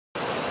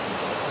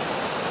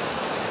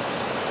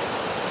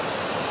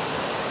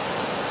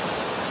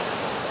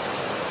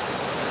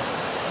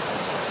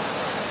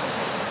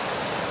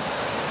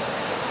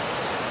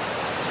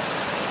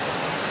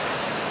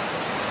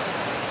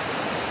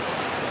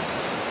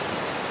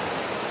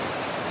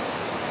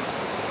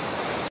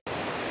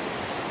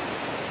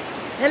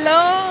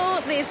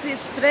Hello, this is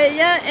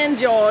Freja and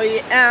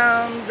Joy,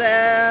 and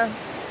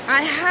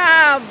I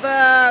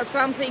have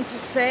something to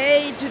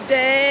say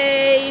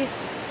today,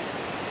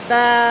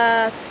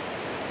 that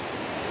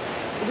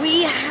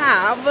we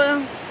have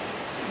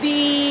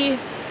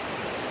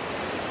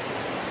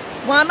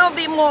one of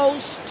the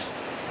most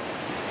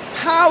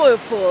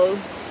powerful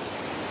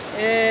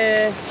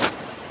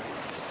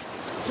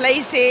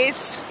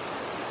places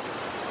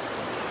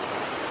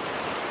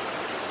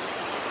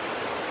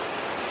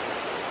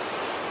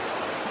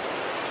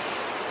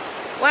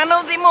one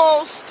of the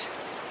most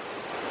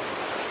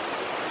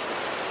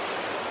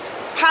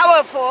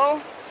powerful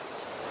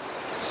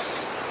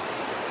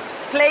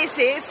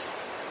places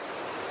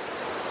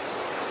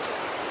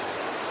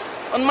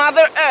on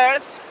Mother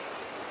Earth.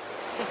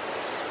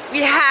 We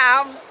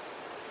have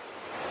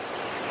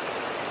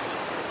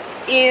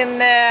in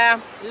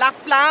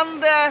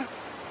Lapland,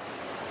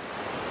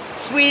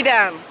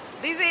 Sweden.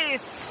 This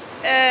is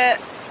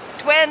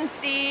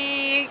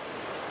 20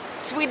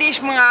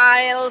 Swedish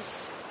miles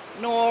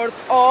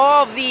north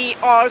of the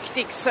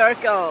Arctic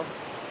Circle,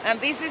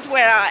 and this is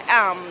where I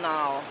am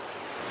now.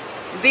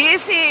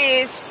 This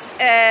is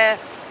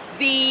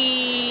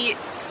the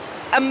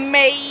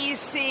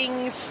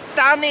amazing,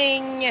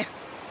 stunning,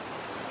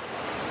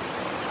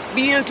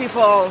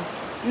 beautiful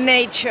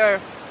nature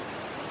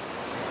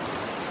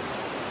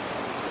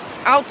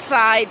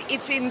outside.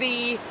 It's in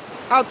the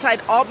outside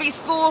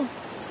Abisko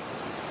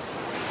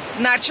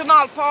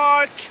National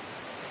Park.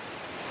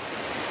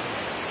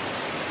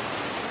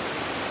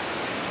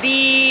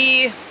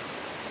 The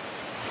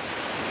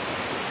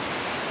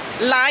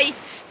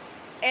light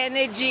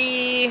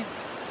energy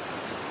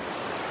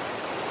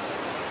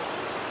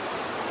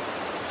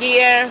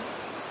here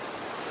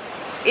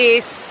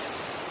is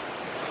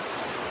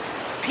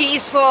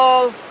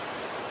peaceful,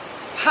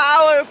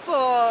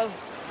 powerful,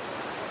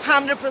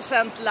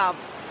 100% love.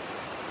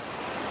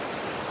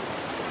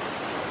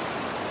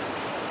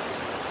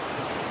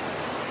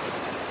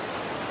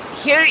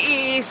 Here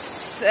is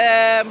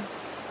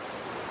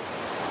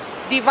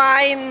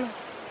divine,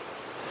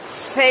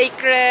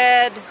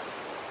 sacred,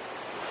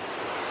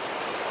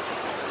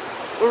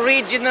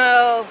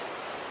 original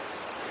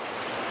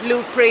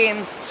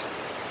blueprint,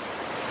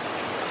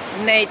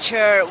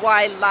 nature,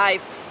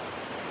 wildlife.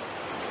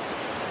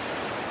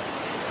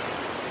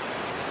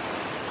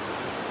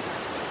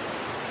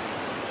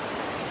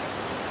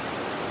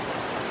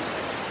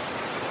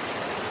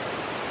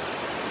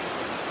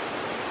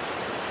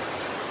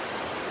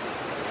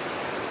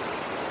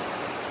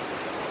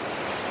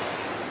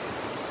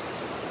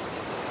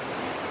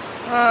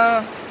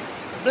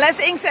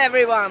 Blessings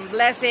everyone,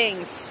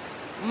 blessings.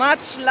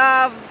 Much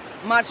love,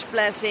 much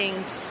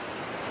blessings.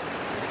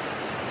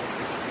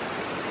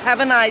 Have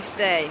a nice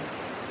day.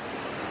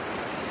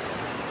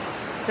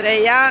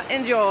 Freja,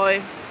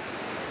 enjoy.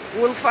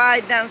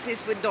 Wolf-eye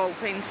dances with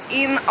dolphins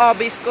in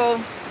Abisko.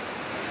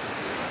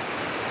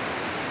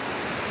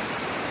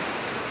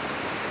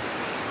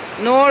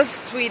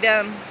 North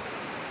Sweden.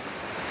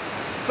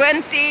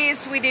 20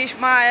 Swedish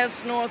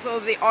miles north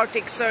of the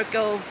Arctic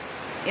Circle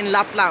in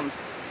Lapland.